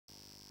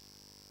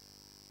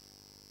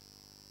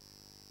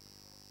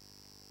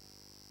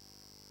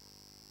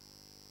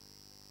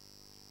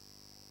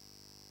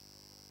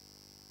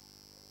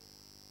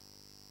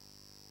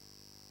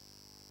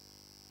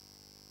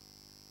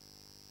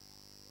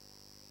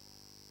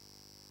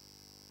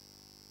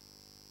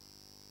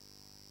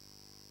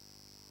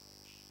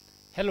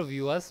Hello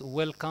viewers,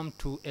 welcome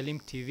to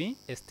Elim TV,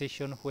 a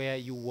station where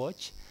you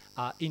watch,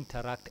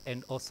 interact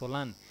and also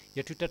learn.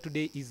 Your tutor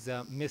today is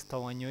Mr.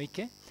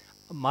 Wanyoike,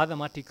 a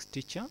mathematics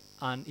teacher,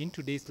 and in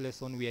today's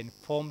lesson we are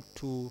informed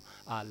to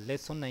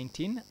lesson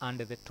 19, and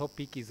the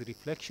topic is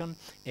reflection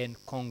and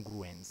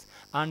congruence,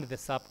 and the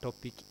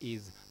subtopic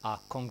is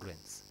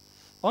congruence.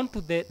 On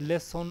to the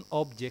lesson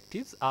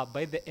objectives.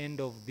 By the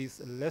end of this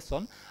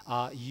lesson,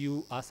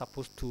 you are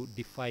supposed to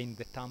define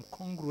the term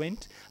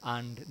congruent,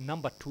 and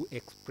number 2,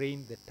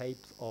 explain the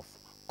types of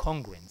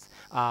congruence.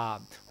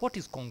 What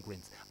is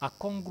congruence? A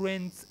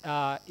congruence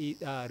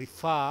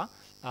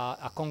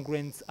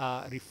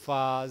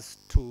refers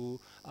to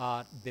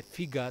the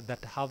figure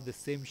that have the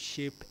same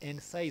shape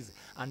and size.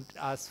 And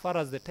as far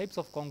as the types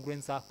of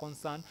congruence are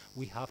concerned,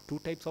 we have two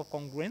types of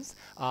congruence.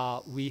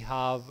 We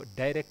have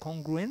direct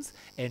congruence,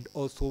 and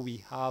also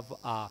we have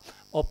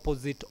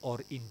opposite or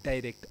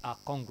indirect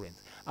congruence.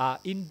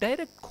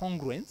 Indirect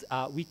congruence,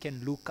 we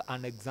can look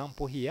an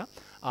example here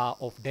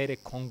of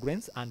direct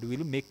congruence, and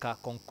we'll make a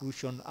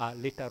conclusion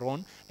later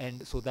on,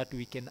 and so that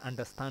we can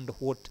understand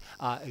what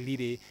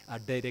really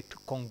direct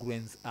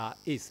congruence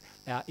is.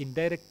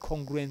 Indirect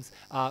congruence,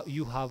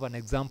 you have an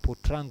example: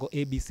 triangle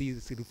ABC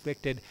is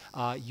reflected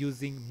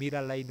using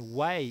mirror line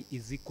y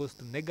is equals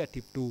to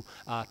 -2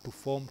 to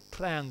form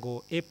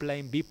triangle A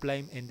prime, B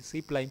prime and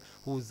C prime,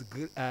 whose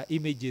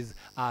images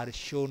are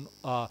shown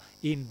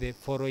in the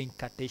following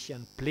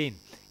Cartesian plane.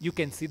 You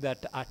can see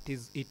that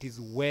it is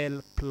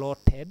well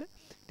plotted.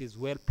 It is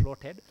well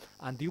plotted,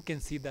 and you can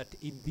see that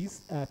in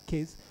this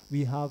case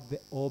we have the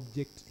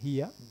object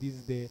here. This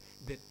is the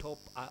top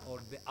or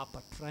the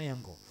upper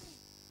triangle,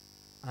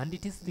 and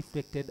it is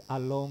reflected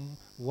along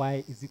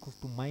y is equals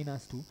to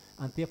 -2,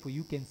 and therefore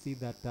you can see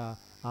that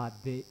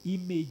the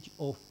image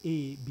of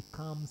A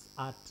becomes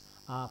at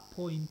a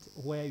point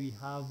where we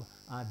have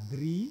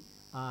 3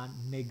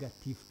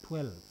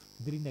 -12.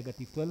 3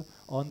 -12.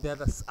 On the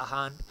other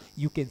hand,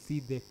 you can see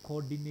the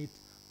coordinate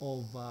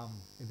of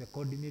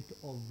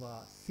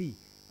C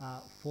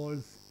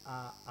falls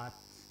at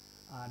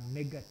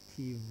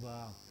negative.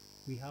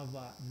 We have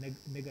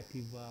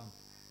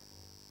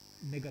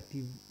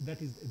negative,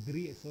 that is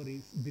 3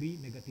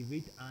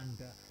 -8, and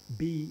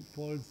B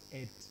falls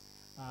at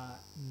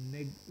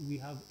we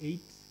have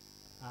 8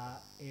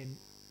 and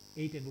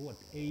 8 and what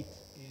 8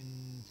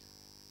 and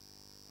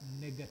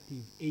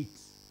 -8.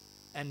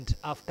 And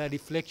after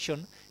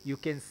reflection, you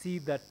can see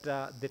that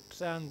the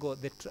triangle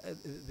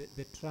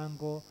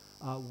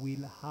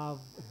will have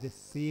the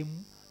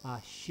same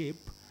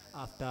shape.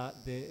 After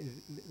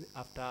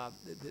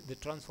the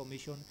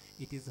transformation,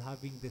 it is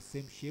having the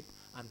same shape,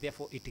 and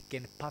therefore it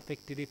can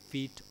perfectly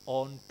fit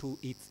onto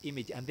its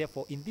image. And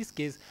therefore in this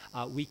case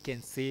we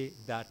can say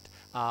that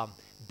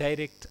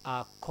direct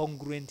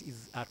congruent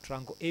is a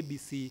triangle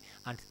ABC,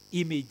 and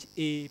image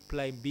A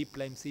prime, B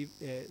prime, C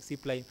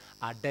prime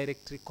are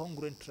directly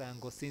congruent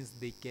triangles, since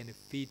they can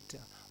fit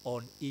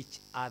on each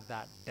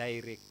other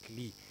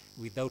directly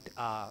without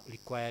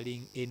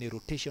requiring any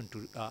rotation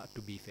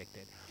to be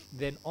effected.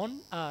 Then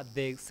on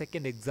the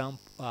second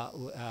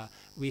example,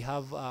 we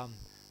have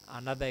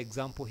another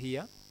example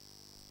here.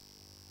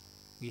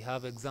 We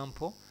have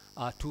example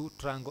 2,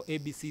 triangle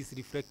ABC is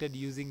reflected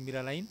using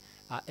mirror line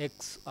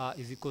x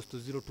is equals to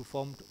 0 to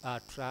form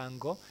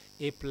triangle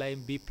A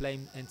prime, B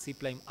prime and C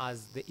prime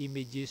as the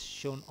images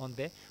shown on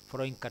the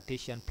following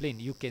Cartesian plane.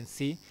 You can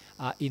see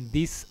in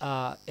this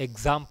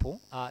example,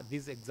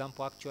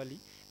 actually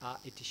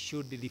it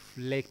should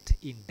reflect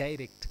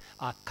indirect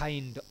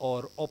kind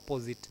or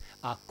opposite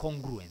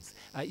congruence.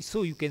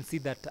 So you can see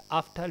that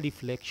after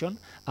reflection,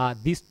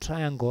 this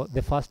triangle,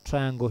 the first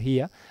triangle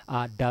here,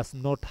 does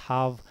not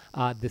have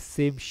the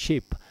same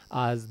shape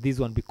as this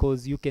one,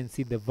 because you can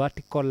see the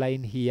vertical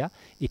line here,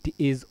 it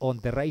is on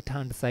the right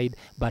hand side,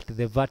 but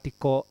the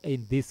vertical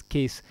in this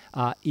case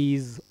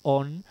is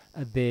on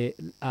the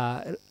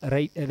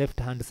left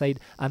hand side,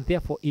 and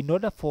therefore in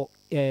order for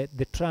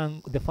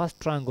the first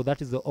triangle,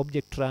 that is the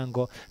object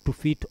triangle, to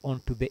fit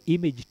onto the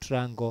image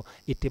triangle,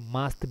 it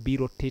must be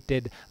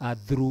rotated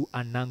through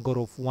an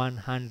angle of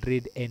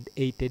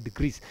 180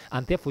 degrees.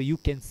 And therefore you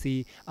can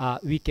see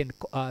we can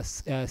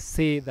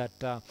say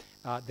that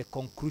the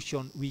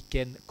conclusion, we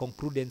can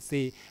conclude and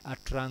say a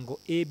triangle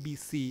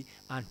ABC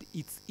and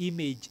its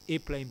image A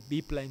prime,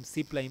 B prime,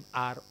 C prime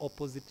are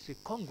oppositely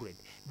congruent.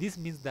 This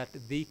means that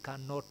they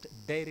cannot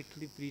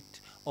directly fit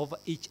over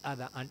each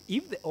other, and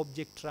if the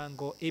object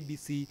triangle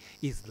ABC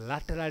is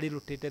laterally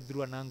rotated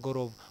through an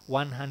angle of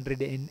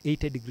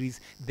 180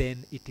 degrees,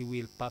 then it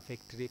will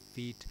perfectly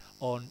fit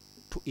on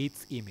to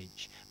its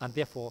image. And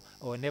therefore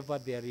whenever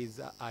there is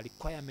a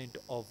requirement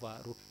of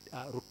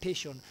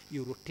rotation,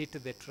 you rotate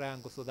the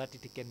triangle so that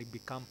it can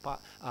become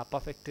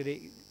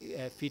perfectly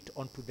fit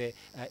onto the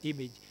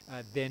image.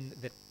 Then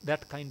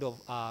that kind of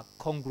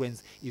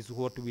congruence is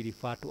what we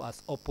refer to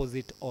as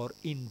opposite or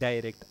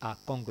indirect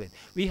congruence.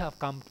 We have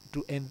come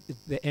to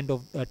the end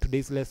of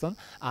today's lesson,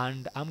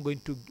 and I'm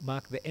going to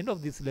mark the end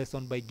of this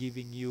lesson by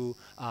giving you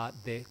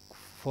the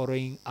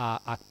following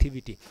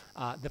activity.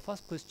 The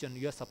first question,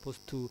 you are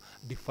supposed to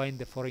define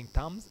the following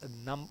terms.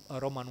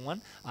 Roman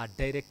 1,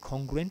 direct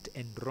congruent,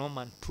 and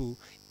Roman 2,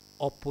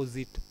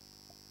 opposite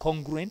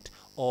congruent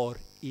or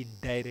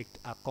indirect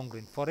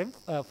congruent. For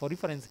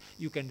reference,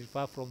 you can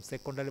refer from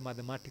Secondary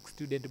Mathematics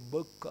Student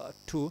Book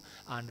 2,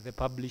 and the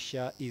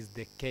publisher is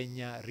the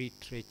Kenya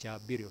Literature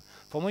Bureau.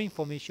 For more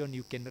information,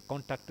 you can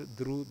contact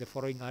through the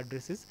following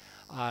addresses,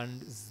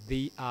 and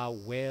they are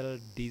well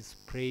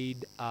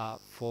displayed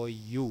for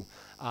you.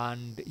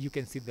 And you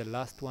can see the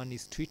last one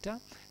is Twitter,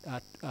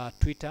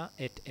 Twitter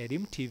at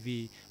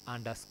erimtv_ke.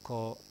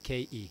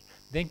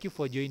 Thank you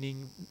for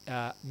joining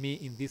me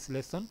in this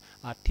lesson.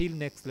 Till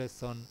next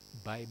lesson,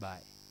 bye bye.